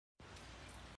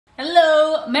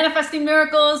Hello, Manifesting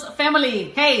Miracles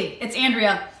family. Hey, it's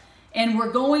Andrea, and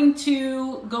we're going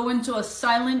to go into a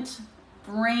silent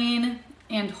brain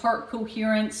and heart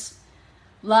coherence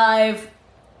live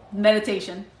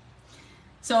meditation.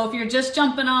 So if you're just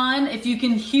jumping on, if you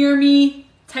can hear me,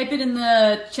 type it in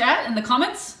the chat, in the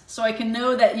comments, so I can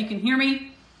know that you can hear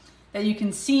me, that you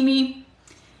can see me.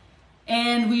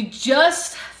 And we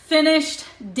just finished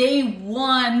day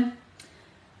one.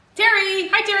 Terry,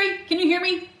 hi Terry, can you hear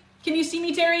me? Can you see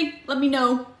me, Terry? Let me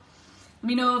know. Let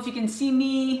me know if you can see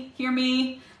me, hear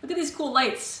me. Look at these cool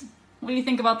lights. What do you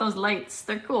think about those lights?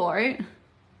 They're cool, right?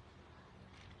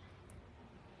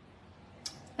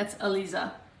 That's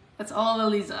Aliza. That's all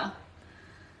Aliza.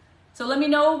 So let me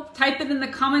know, type it in the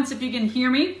comments if you can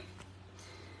hear me.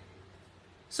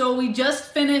 So we just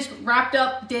finished, wrapped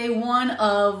up day one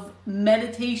of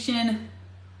meditation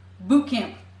boot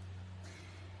camp.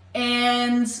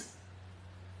 And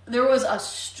there was a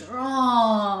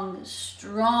strong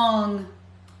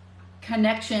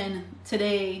connection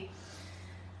today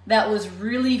that was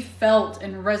really felt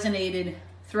and resonated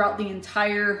throughout the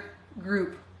entire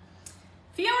group.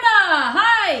 Fiona,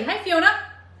 hi. Hi, Fiona.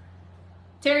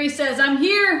 Terry says, I'm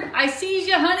here. I sees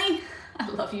you, honey. I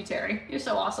love you, Terry. You're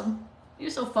so awesome.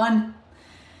 You're so fun.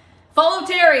 Follow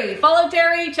Terry. Follow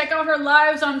Terry. Check out her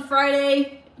lives on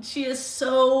Friday. She is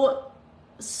so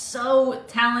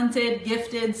talented,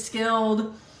 gifted,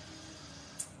 skilled.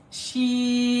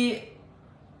 She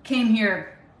came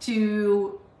here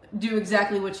to do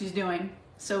exactly what she's doing.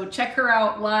 So check her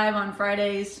out live on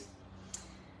Fridays.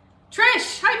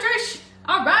 Trish, hi Trish.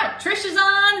 All right, Trish is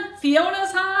on,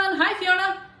 Fiona's on. Hi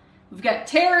Fiona. We've got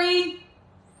Terry.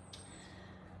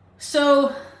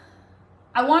 So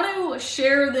I want to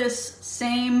share this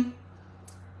same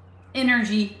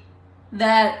energy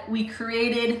that we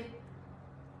created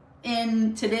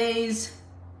in today's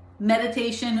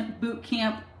meditation boot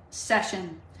camp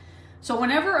session. So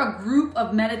whenever a group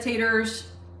of meditators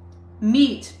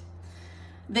meet,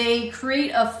 they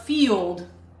create a field,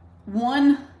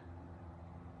 one,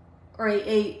 or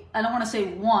I don't want to say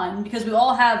one, because we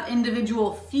all have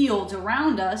individual fields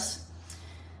around us.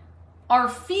 Our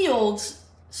fields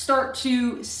start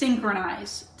to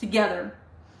synchronize together.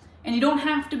 And you don't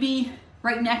have to be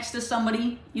right next to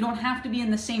somebody. You don't have to be in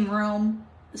the same room,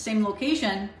 the same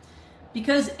location,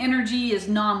 because energy is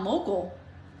non-local.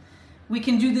 We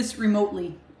can do this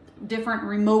remotely, different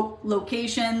remote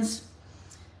locations,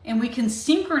 and we can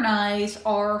synchronize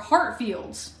our heart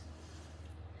fields,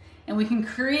 and we can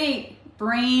create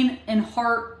brain and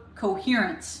heart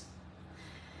coherence,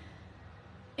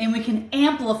 and we can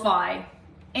amplify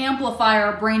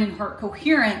our brain and heart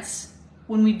coherence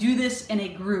when we do this in a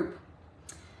group.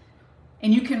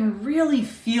 And you can really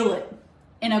feel it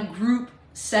in a group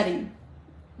setting.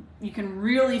 You can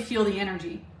really feel the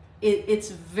energy. It's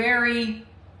very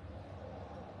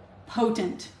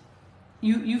potent.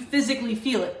 You physically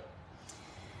feel it.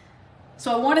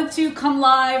 So I wanted to come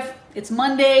live. It's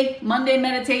Monday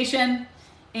meditation,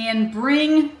 and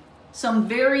bring some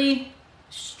very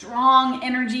strong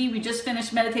energy. We just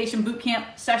finished meditation boot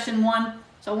camp session one.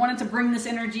 So I wanted to bring this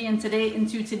energy into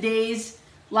today's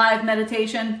live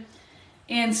meditation,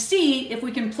 and see if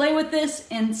we can play with this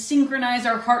and synchronize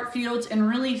our heart fields and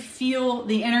really feel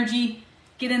the energy,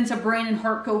 get into brain and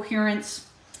heart coherence,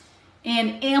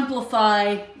 and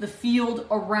amplify the field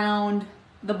around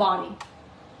the body.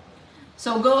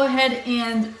 So go ahead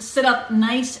and sit up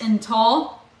nice and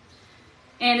tall.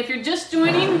 And if you're just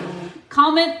joining,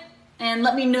 comment and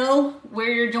let me know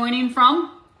where you're joining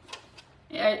from.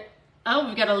 Oh,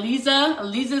 we've got Aliza.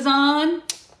 Aliza's on.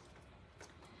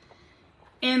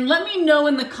 And let me know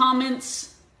in the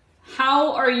comments,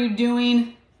 how are you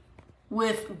doing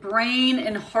with brain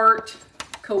and heart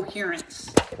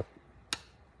coherence?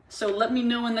 So let me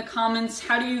know in the comments,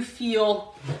 how do you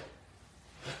feel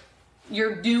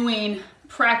you're doing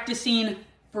practicing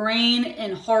brain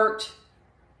and heart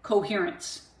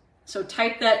coherence? So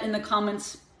type that in the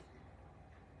comments.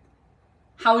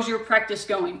 How's your practice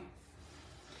going?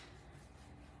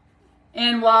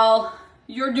 And while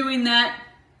you're doing that,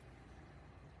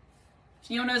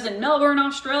 Fiona's in Melbourne,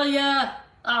 Australia.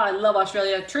 Ah, I love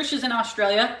Australia. Trish is in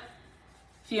Australia.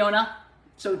 Fiona.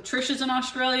 So Trish is in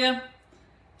Australia.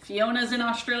 Fiona's in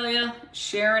Australia.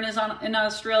 Sharon is in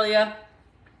Australia.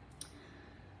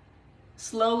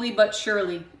 Slowly but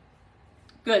surely.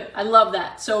 Good. I love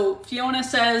that. So Fiona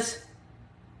says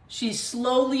she's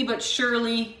slowly but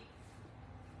surely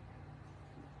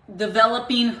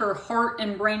developing her heart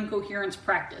and brain coherence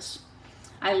practice.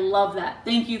 I love that.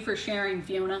 Thank you for sharing,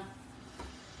 Fiona.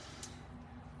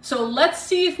 So let's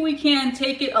see if we can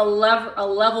take it a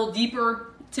level deeper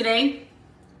today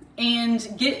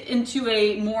and get into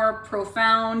a more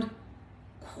profound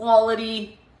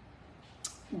quality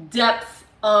depth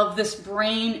of this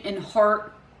brain and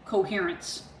heart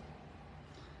coherence.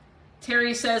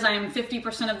 Terry says, I am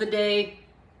 50% of the day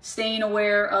staying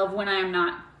aware of when I am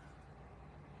not.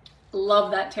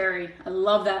 Love that, Terry. I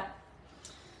love that.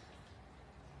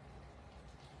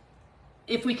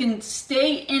 If we can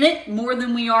stay in it more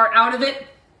than we are out of it,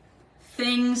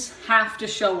 things have to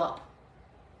show up.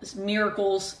 It's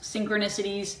miracles,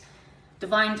 synchronicities,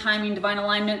 divine timing, divine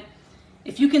alignment.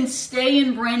 If you can stay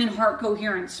in brain and heart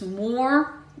coherence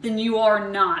more than you are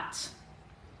not,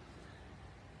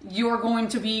 you're going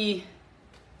to be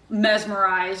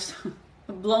mesmerized,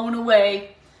 blown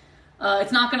away.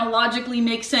 It's not going to logically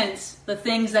make sense, the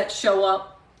things that show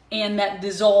up and that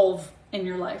dissolve in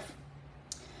your life.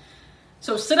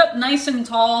 So sit up nice and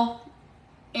tall,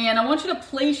 and I want you to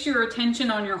place your attention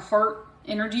on your heart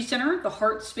energy center, the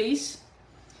heart space.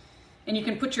 And you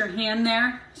can put your hand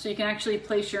there, so you can actually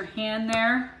place your hand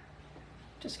there.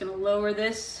 Just going to lower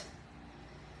this.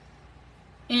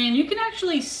 And you can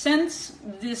actually sense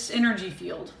this energy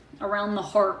field around the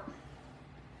heart.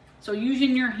 So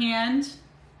using your hand,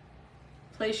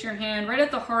 place your hand right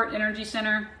at the heart energy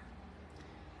center.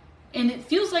 And it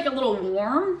feels like a little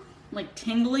warm, like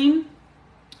tingling.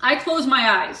 I close my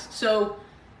eyes, so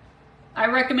I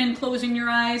recommend closing your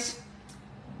eyes,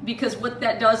 because what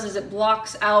that does is it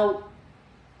blocks out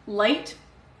light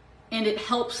and it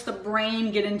helps the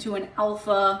brain get into an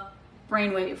alpha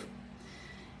brainwave.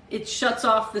 It shuts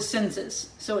off the senses,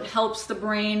 so it helps the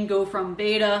brain go from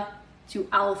beta to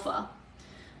alpha.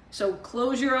 So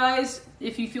close your eyes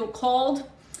if you feel called.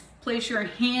 Place your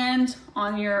hand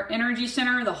on your energy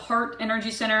center, the heart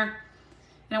energy center.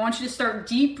 And I want you to start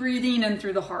deep breathing in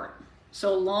through the heart.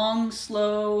 So long,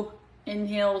 slow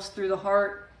inhales through the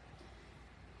heart.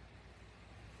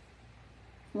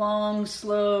 Long,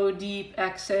 slow, deep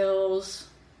exhales.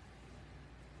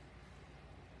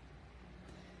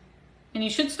 And you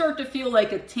should start to feel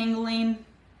like a tingling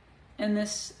in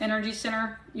this energy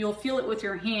center. You'll feel it with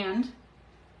your hand.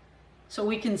 So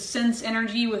we can sense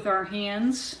energy with our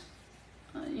hands.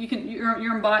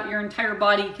 Your entire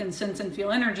body can sense and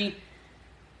feel energy.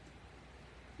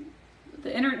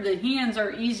 The hands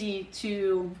are easy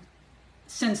to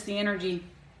sense the energy.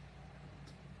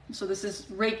 So this is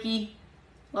Reiki.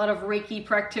 A lot of Reiki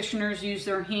practitioners use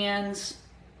their hands.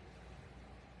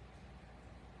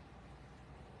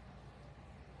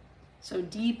 So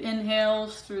deep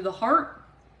inhales through the heart,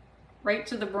 right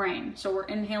to the brain. So we're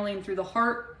inhaling through the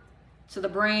heart to the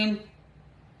brain.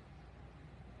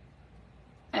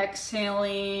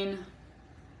 Exhaling.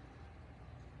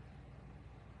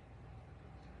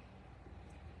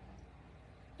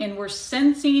 And we're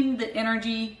sensing the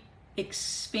energy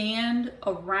expand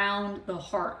around the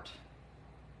heart.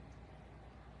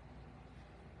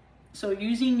 So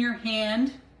using your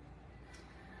hand,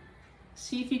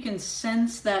 see if you can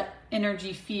sense that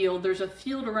energy field. There's a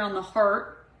field around the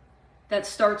heart that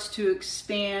starts to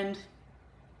expand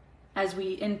as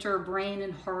we enter brain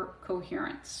and heart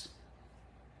coherence.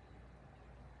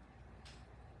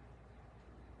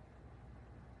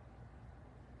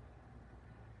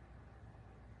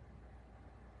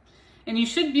 And you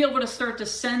should be able to start to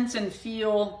sense and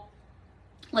feel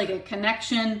like a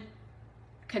connection,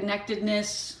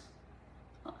 connectedness,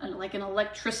 like an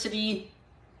electricity.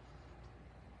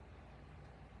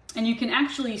 And you can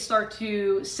actually start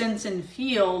to sense and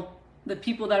feel the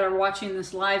people that are watching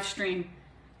this live stream.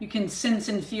 You can sense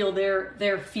and feel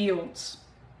their fields.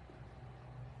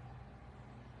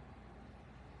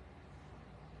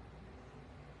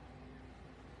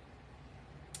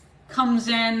 Comes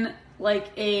in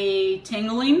like a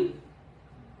tingling,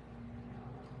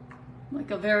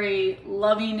 like a very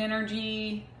loving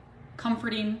energy,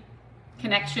 comforting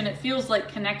connection. It feels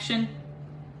like connection.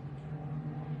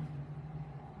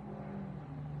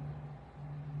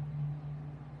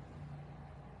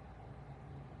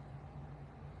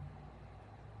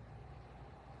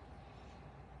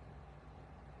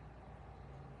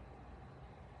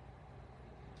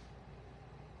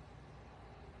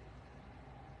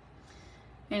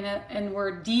 And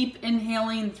we're deep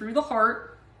inhaling through the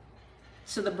heart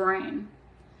to the brain.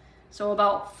 So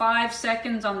about 5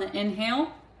 seconds on the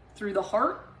inhale through the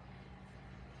heart,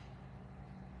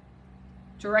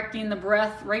 directing the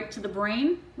breath right to the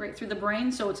brain, right through the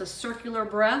brain. So it's a circular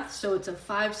breath. So it's a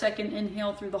 5-second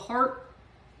inhale through the heart,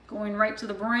 going right to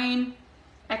the brain,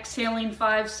 exhaling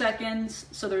 5 seconds.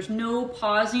 So there's no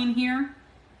pausing here.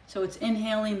 So it's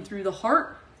inhaling through the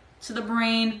heart to the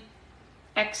brain,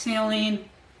 exhaling.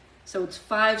 So it's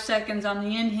 5 seconds on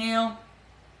the inhale,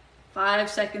 5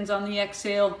 seconds on the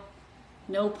exhale,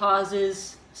 No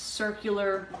pauses,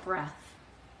 circular breath.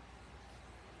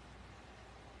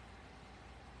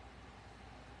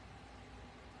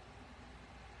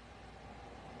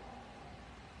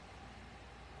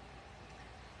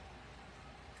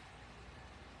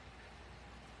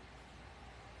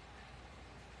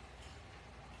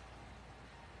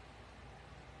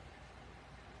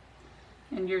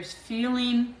 And you're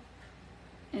feeling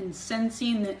and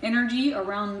sensing the energy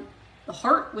around the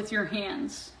heart with your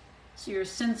hands. So you're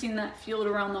sensing that field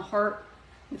around the heart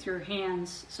with your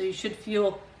hands. So you should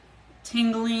feel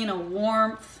tingling, a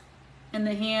warmth in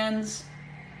the hands,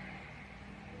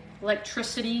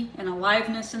 electricity and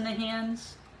aliveness in the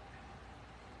hands,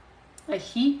 a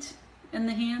heat in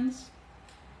the hands.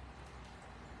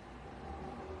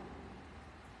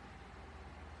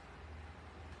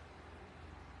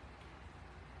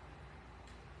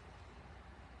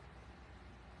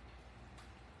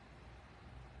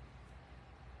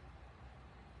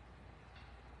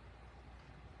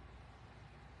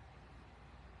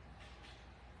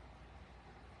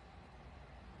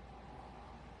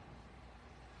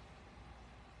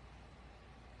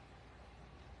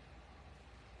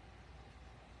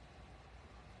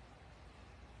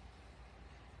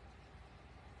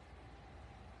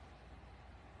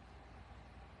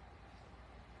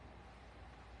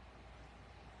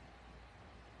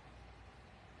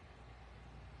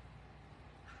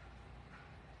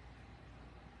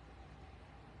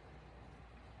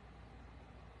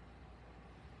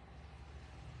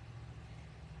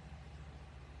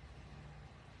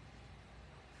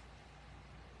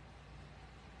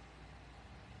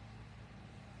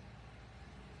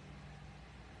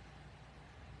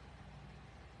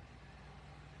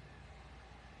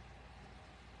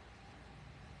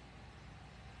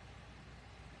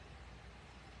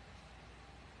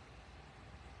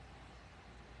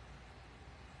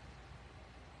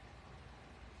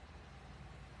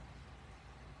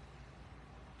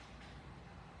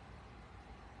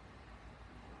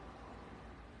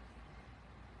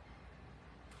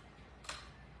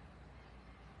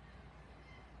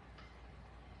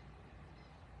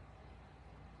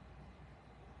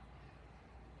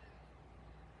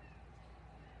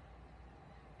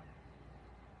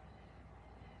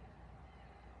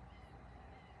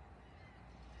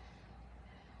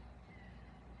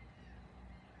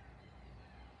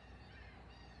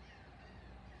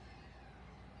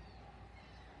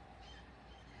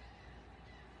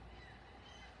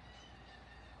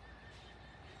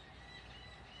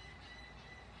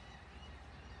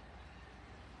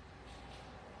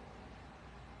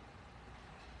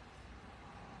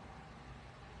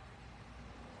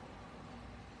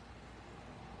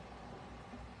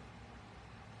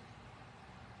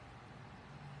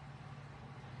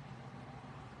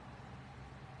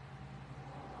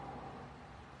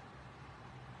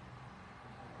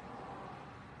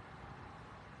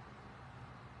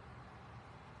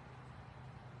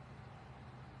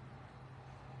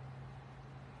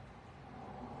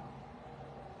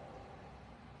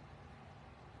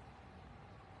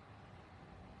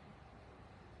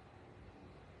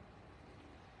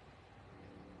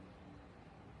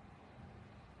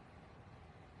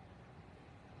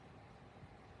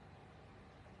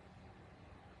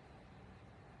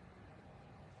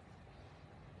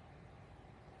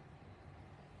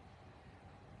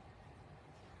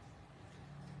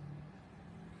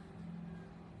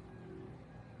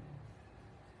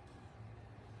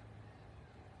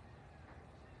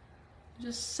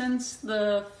 Just sense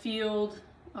the field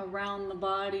around the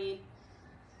body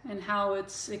and how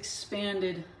it's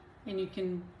expanded, and you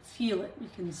can feel it, you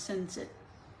can sense it.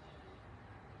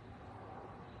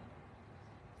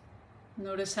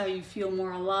 Notice how you feel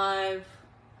more alive,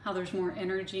 how there's more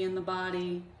energy in the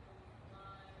body.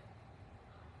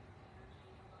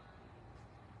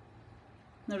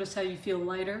 Notice how you feel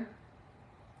lighter.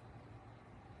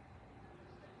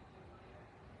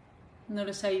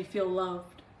 Notice how you feel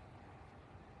loved,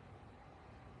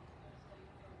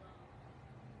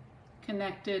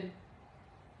 connected,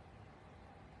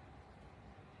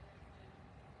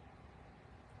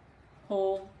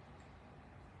 whole.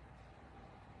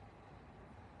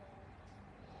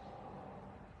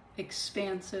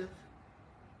 Expansive.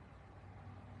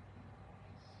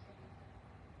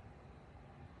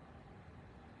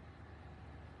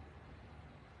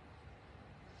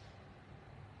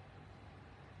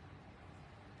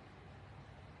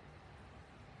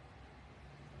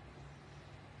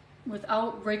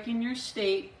 Without breaking your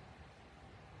state,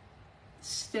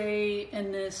 stay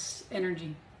in this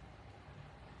energy.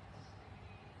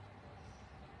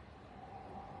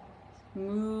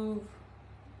 Move,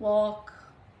 walk,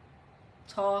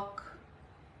 talk,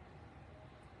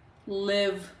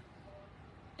 live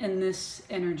in this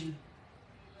energy.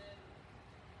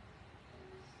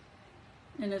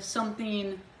 And if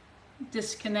something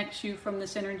disconnects you from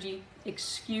this energy,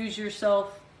 excuse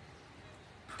yourself,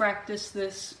 practice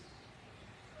this,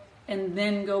 and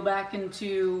then go back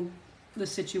into the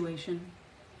situation.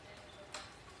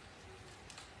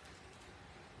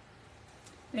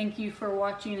 Thank you for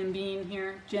watching and being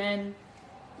here. Jen,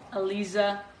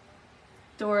 Aliza,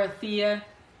 Dorothea,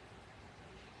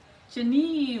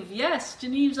 Genevieve. Yes,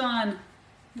 Genevive's on.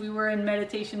 We were in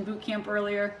meditation boot camp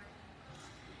earlier.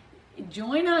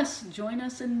 Join us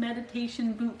in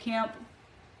meditation boot camp.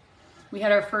 We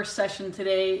had our first session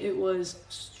today. It was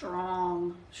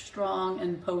strong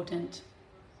and potent.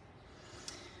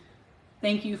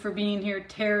 Thank you for being here,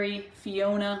 Terry,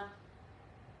 Fiona,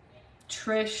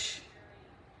 Trish.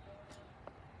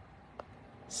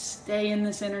 Stay in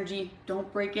this energy.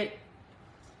 Don't break it.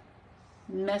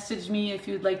 Message me if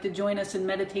you'd like to join us in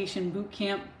meditation boot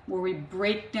camp, where we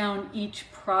break down each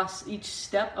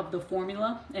step of the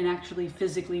formula and actually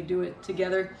physically do it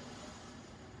together.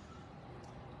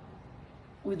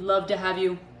 We'd love to have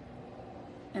you,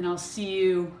 and I'll see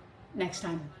you next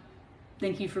time.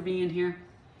 Thank you for being here.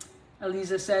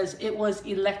 Aliza says it was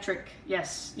electric.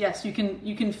 Yes, you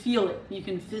can feel it. You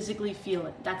can physically feel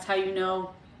it. That's how you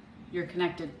know you're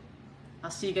connected.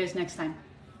 I'll see you guys next time.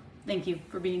 Thank you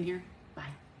for being here.